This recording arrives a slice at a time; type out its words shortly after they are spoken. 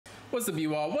What's up,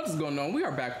 you all? What is going on? We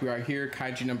are back. We are here.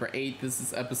 Kaiju number 8. This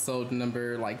is episode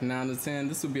number like 9 to 10.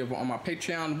 This will be over on my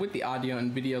Patreon with the audio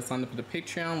and video. Sign up for the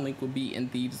Patreon. Link will be in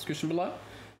the description below.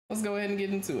 Let's go ahead and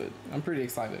get into it. I'm pretty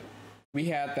excited. We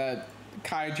had that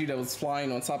Kaiju that was flying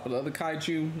on top of the other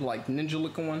Kaiju, like ninja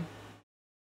looking one.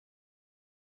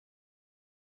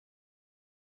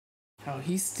 Oh,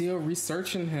 he's still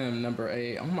researching him, number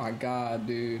 8. Oh my god,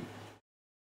 dude.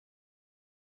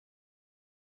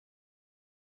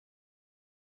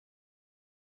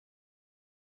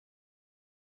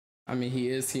 I mean, he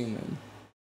is human.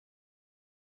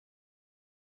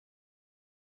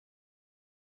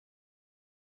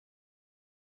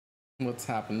 What's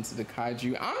happened to the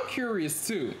Kaiju? I'm curious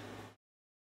too.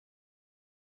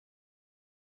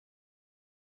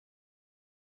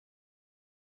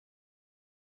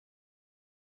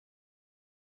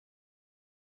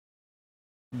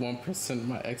 %1% of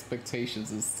my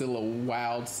expectations is still a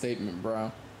wild statement,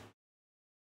 bro.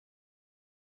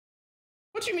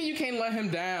 What you mean you can't let him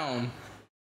down?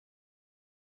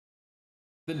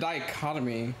 The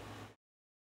dichotomy.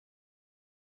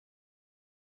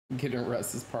 Getting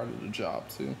rest is part of the job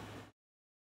too.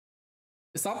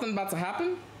 Is something about to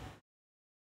happen?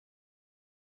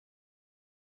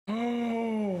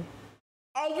 Oh,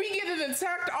 are we getting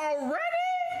attacked already?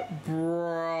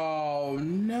 Bro,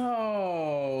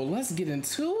 no. Let's get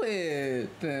into it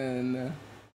then.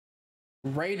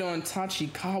 Raid on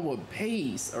Tachikawa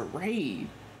base, a raid.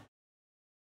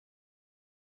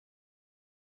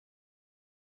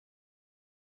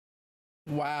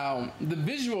 Wow, the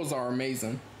visuals are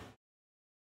amazing.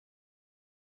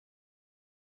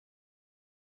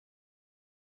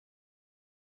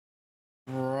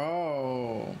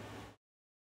 Bro.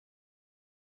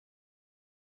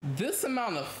 This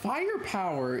amount of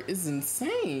firepower is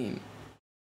insane.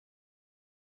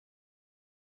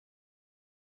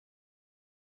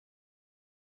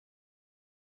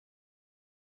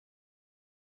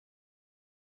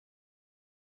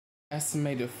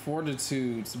 Estimated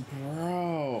fortitudes,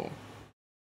 bro.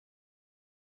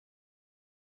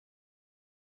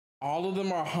 All of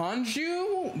them are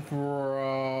Hanju?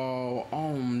 Bro,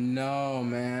 oh no,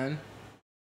 man.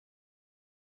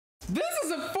 This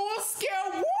is a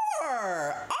full-scale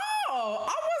war! Oh,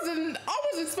 I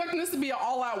was expecting this to be an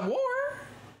all-out war.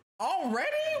 Already?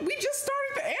 We just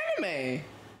started the anime.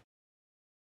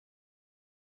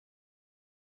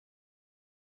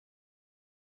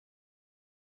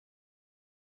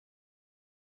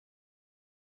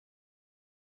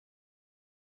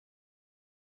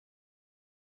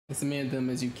 As many of them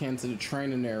as you can to the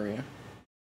training area.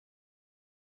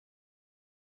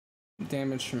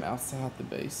 Damage from outside the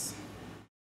base.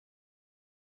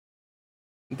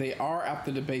 They are after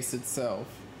the base itself.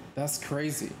 That's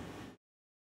crazy.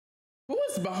 Who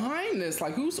is behind this?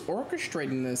 Like, who's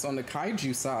orchestrating this on the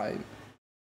Kaiju side?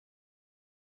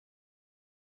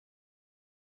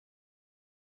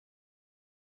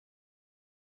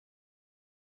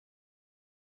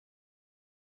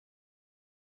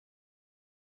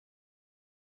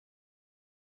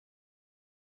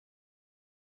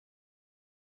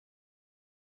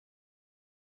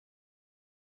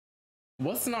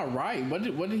 What's not right? What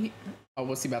did he? Oh,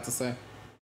 what's he about to say?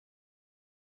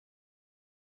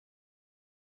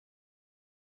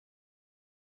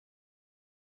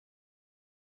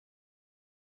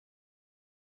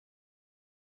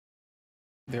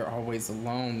 They're always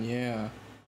alone, yeah.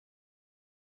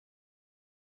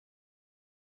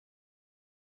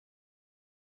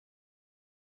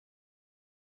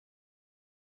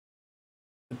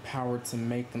 The power to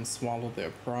make them swallow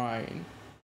their pride.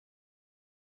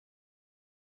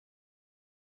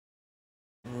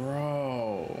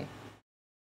 Bro.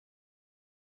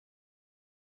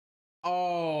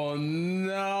 Oh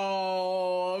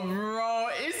no, bro.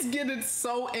 It's getting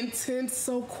so intense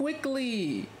so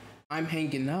quickly. I'm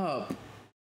hanging up.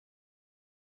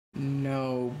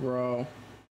 No, bro.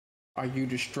 Are you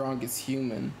the strongest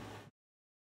human?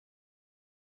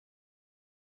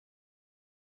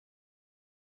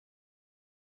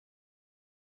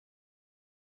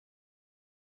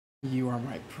 You are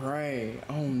my prey.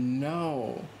 Oh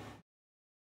no.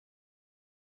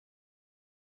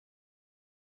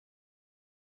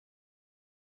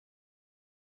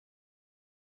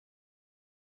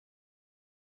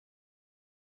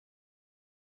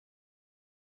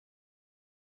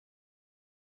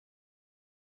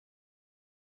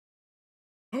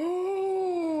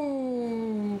 Oh,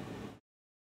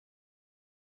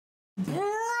 bro,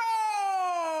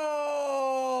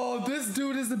 this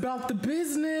dude is about the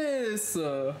business.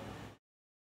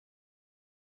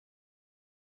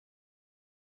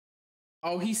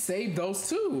 Oh, he saved those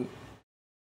too.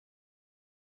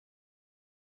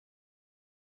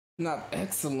 Not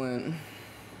excellent.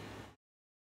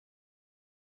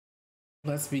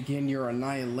 Let's begin your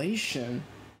annihilation.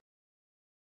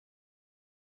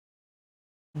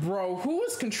 Bro, who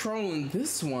is controlling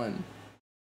this one?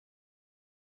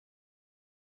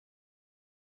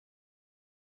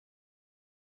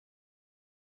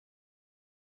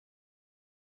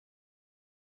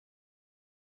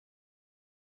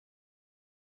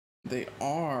 They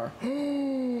are.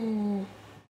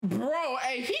 Bro,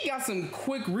 hey, he got some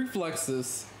quick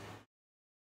reflexes.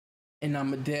 And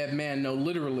I'm a dead man, no,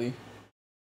 literally.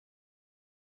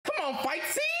 Come on, fight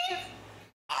scene!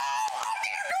 Oh,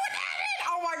 they're going at it!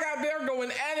 Oh my god, they're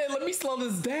going at it. Let me slow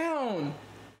this down.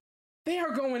 They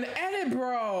are going at it,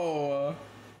 bro.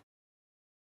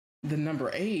 The number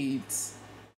 8.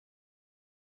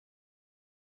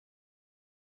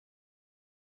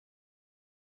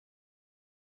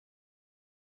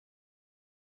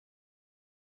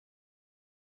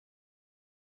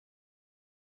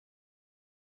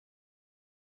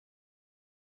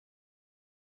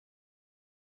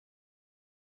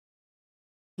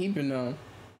 He been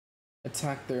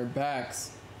attack their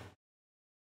backs.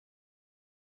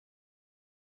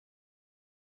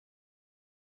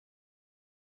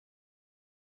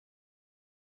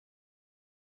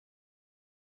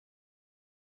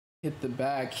 Hit the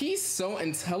back. He's so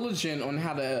intelligent on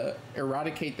how to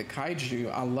eradicate the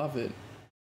kaiju. I love it.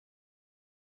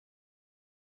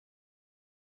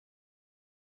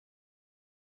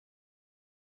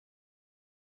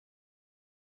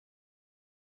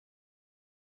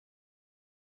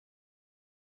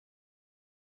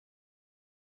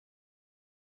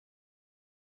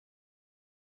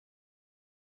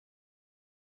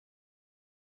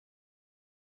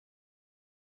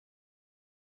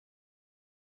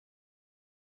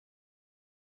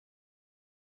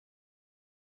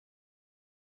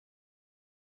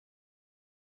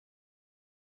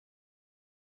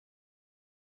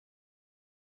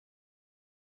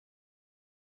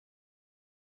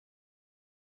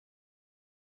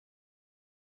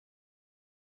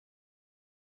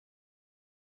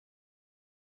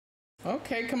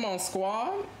 Okay, come on,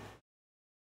 squad.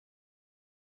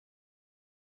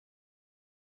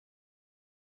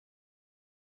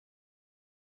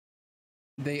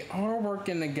 They are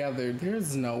working together.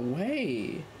 There's no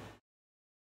way.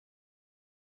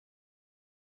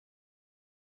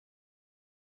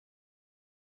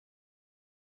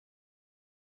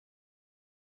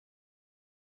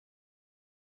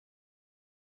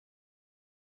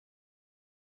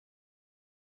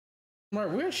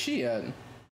 Where's she at?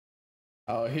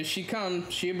 Oh, here she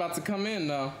comes. She about to come in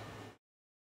though.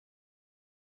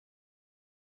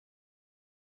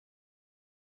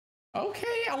 Okay,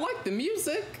 I like the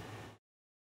music.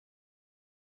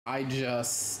 I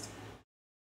just...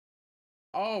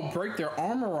 Oh, break their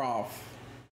armor off.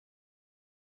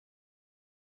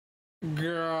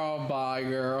 Girl, bye,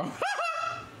 girl.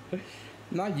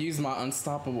 Not use my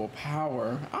unstoppable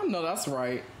power. I know that's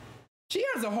right. She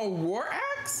has a whole war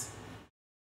axe?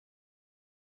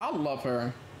 I love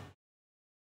her.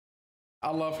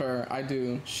 I love her. I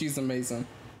do. She's amazing.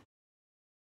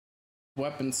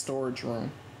 Weapon storage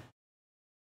room.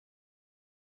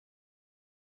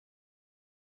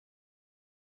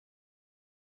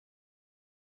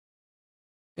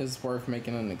 Is worth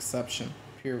making an exception,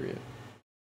 period.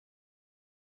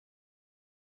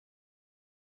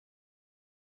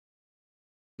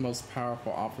 Most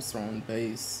powerful officer on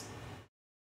base.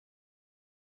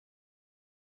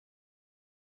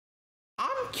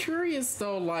 I'm curious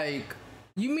though, like,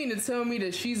 you mean to tell me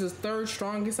that she's the third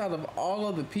strongest out of all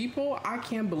of the people? I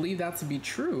can't believe that to be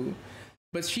true.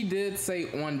 But she did say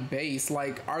on base.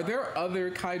 Like, are there other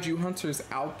kaiju hunters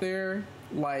out there,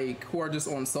 like, who are just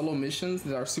on solo missions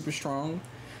that are super strong?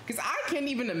 Because I can't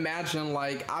even imagine,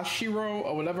 like, Ashiro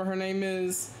or whatever her name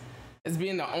is, as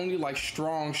being the only, like,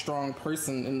 strong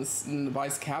person in the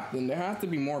vice captain. There have to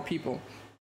be more people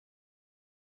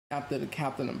after the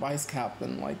captain and vice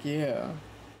captain. Like, yeah.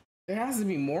 There has to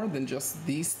be more than just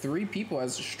these 3 people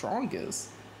as the strongest.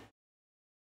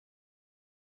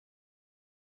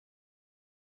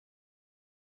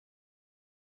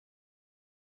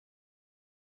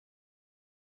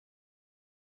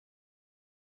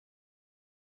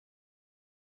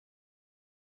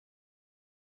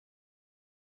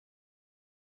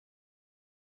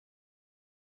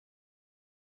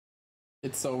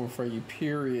 It's over for you,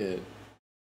 period.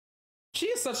 She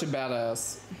is such a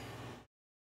badass.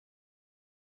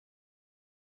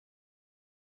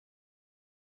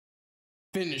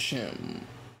 Finish him.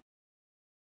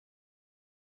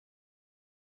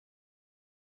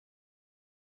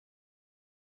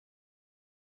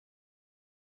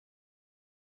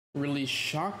 Release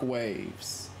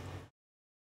shockwaves.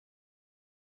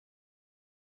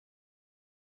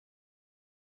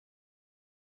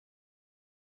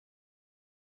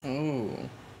 Oh.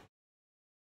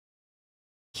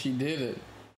 She did it.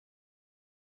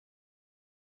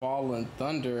 Fallen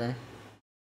thunder.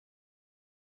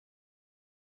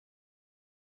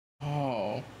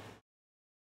 Oh.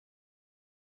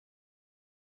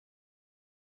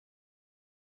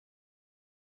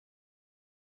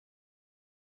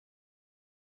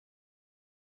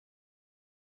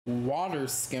 Water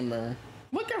skimmer.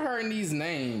 Look at her in these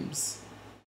names.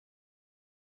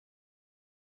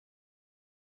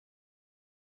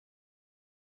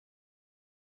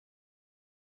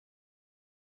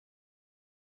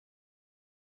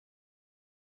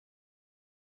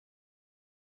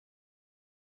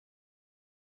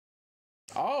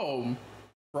 Oh,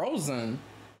 frozen.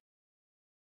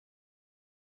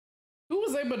 Who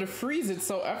was able to freeze it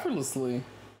so effortlessly?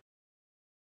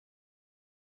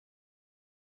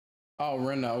 Oh,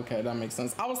 Rena. Okay, that makes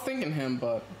sense. I was thinking him,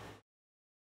 but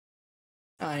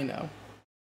I know.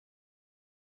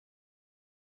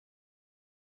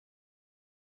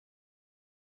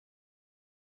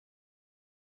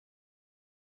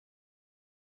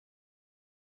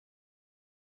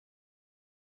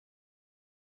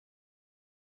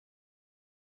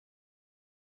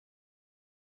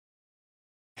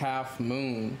 Half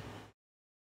moon.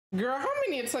 Girl, how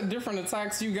many different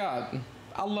attacks you got?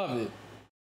 I love it.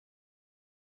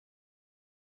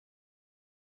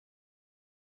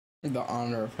 The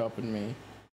honor of helping me.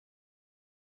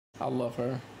 I love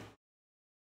her.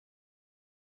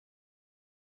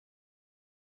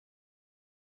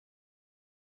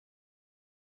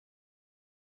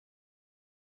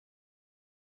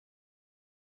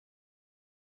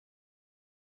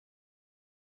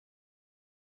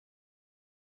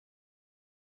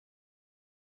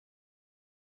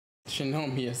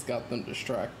 Shinomi has got them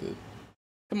distracted.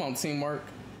 Come on, teamwork.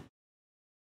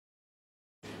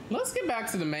 Let's get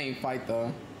back to the main fight,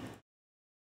 though.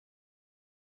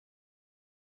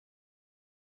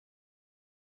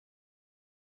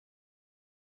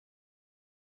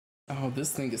 Oh,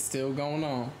 this thing is still going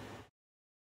on.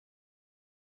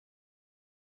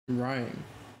 Right.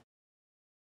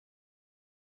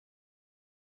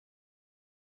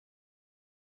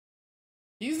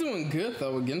 He's doing good,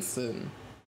 though, against it.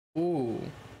 Ooh.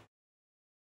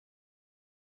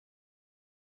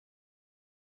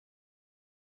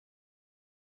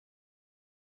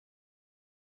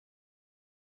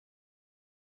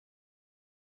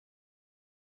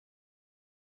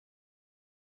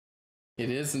 It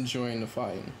is enjoying the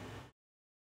fight.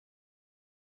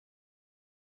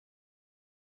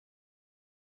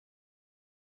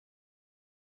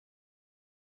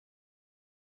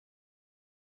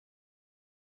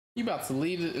 You about to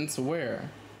lead it into where?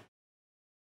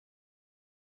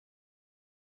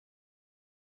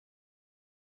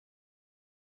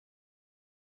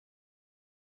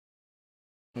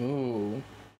 Ooh.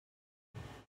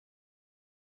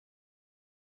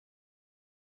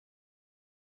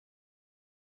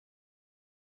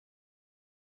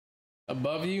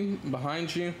 Above you,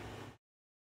 behind you.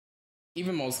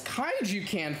 Even most kaiju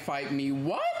can't fight me.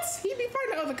 What? He be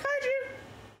fighting other kaiju?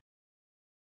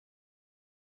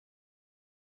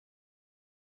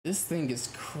 This thing is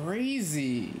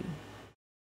crazy.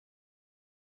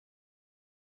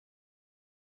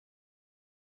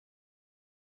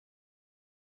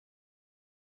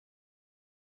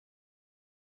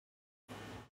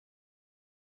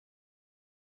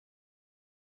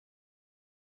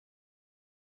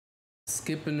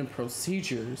 Skipping the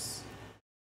procedures.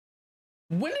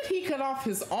 When did he cut off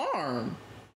his arm?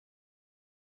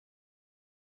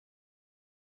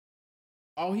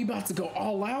 Oh, he about to go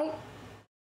all out?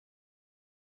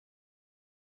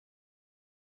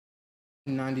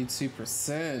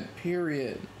 92%,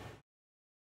 period.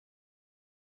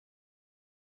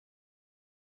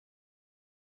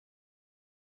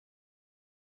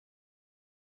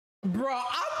 Bro,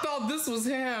 I thought this was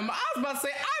him. I was about to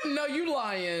say, I know you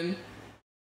lying.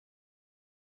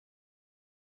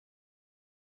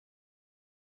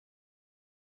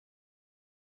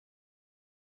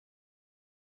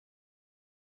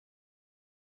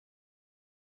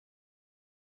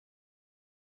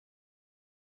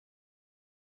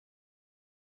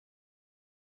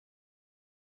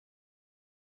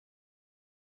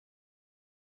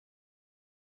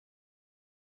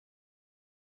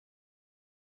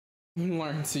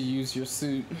 Learn to use your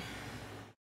suit.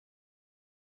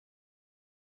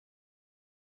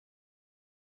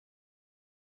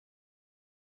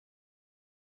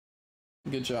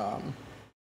 Good job.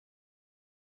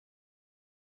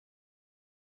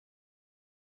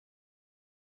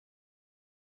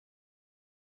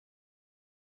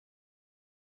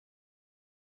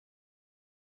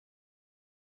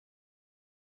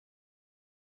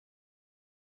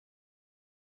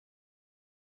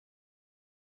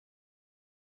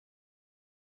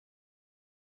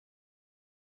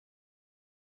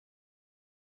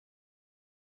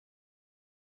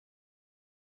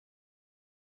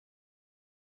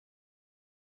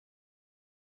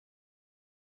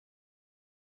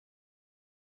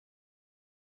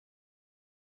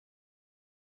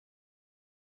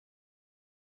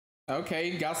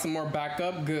 Okay, got some more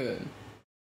backup. Good.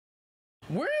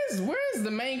 Where is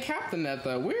the main captain at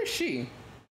though? Where is she?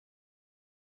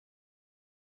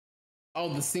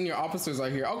 Oh, the senior officers are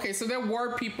here. Okay, so there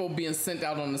were people being sent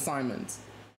out on assignments.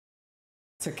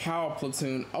 Tachikawa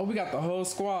platoon. Oh, we got the whole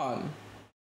squad.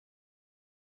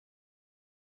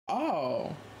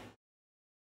 Oh.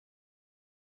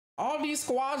 All these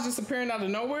squads just appearing out of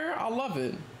nowhere? I love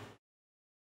it.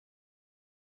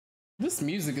 This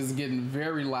music is getting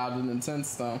very loud and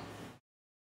intense though.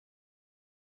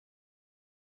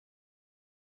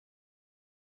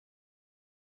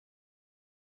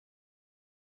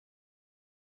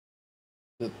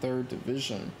 The 3rd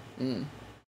Division.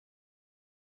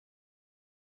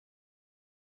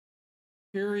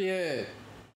 Period.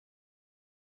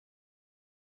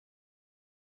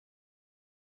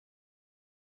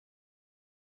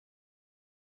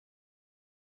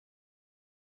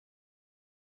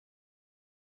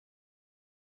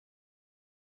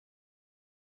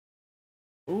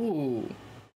 Ooh.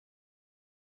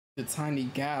 The tiny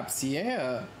gaps,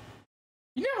 yeah.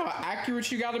 You know how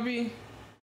accurate you gotta be?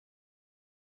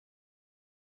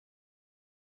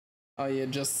 Oh yeah,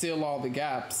 just seal all the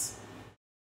gaps.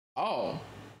 Oh.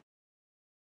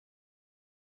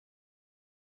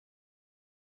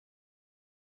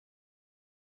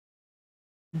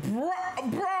 Bro,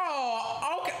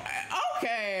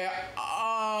 okay.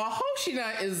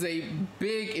 Hoshina is a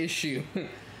big issue.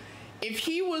 If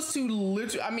he was to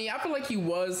literally, I mean, I feel like he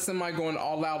was semi going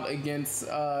all out against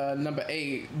number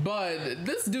 8, but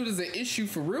this dude is an issue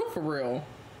for real, for real.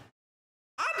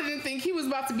 I didn't think he was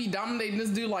about to be dominating this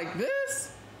dude like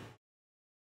this.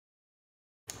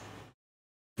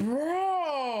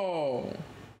 Bro.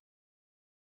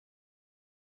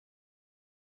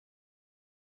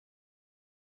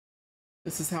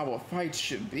 This is how a fight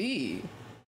should be.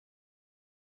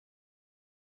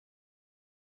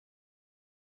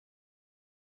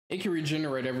 It can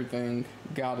regenerate everything.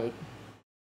 Got it.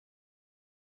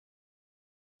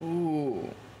 Ooh.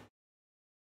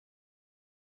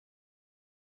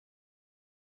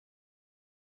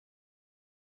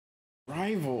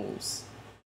 Rivals.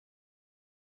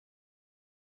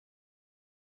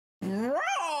 Bro,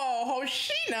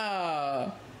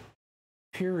 Hoshina.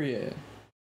 Period.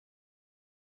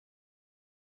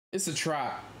 It's a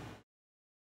trap.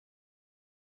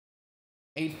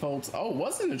 8 folds. Oh,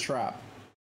 wasn't a trap.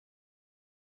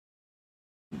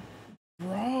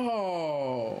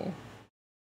 Bro.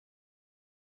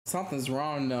 Something's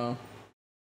wrong though.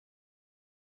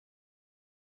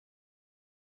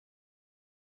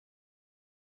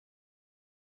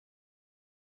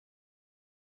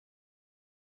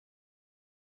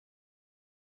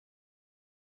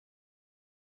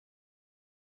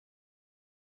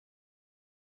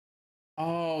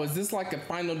 Oh, is this like a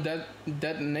final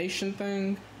detonation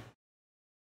thing?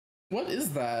 What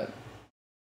is that?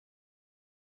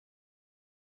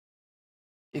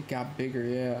 It got bigger,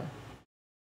 yeah.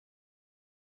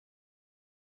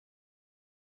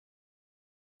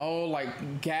 Oh,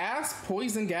 like gas?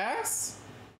 Poison gas?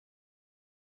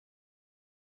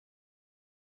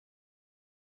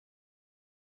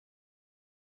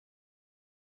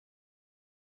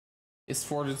 Its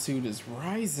fortitude is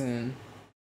rising.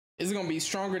 Is it gonna be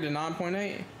stronger than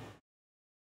 9.8?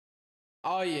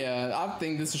 Oh yeah, I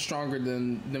think this is stronger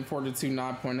than fortitude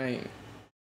 9.8.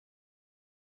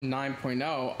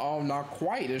 9.0. Oh, not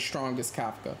quite as strong as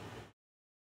Kafka.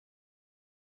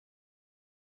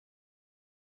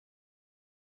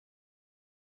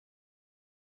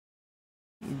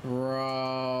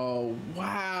 Bro,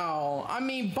 wow. I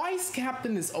mean, Vice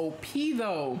Captain is OP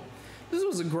though. This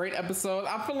was a great episode.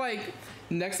 I feel like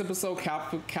next episode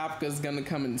Kafka is gonna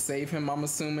come and save him, I'm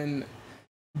assuming.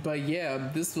 But yeah,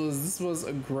 this was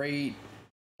a great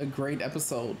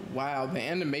episode. Wow, the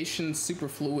animation super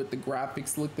fluid, the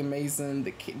graphics looked amazing,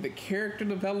 the character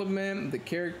development, the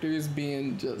characters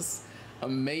being just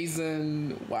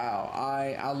amazing. Wow,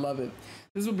 I love it.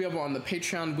 This will be over on the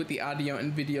Patreon with the audio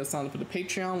and video. Sign up for the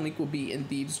Patreon. Link will be in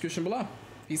the description below.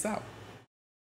 Peace out.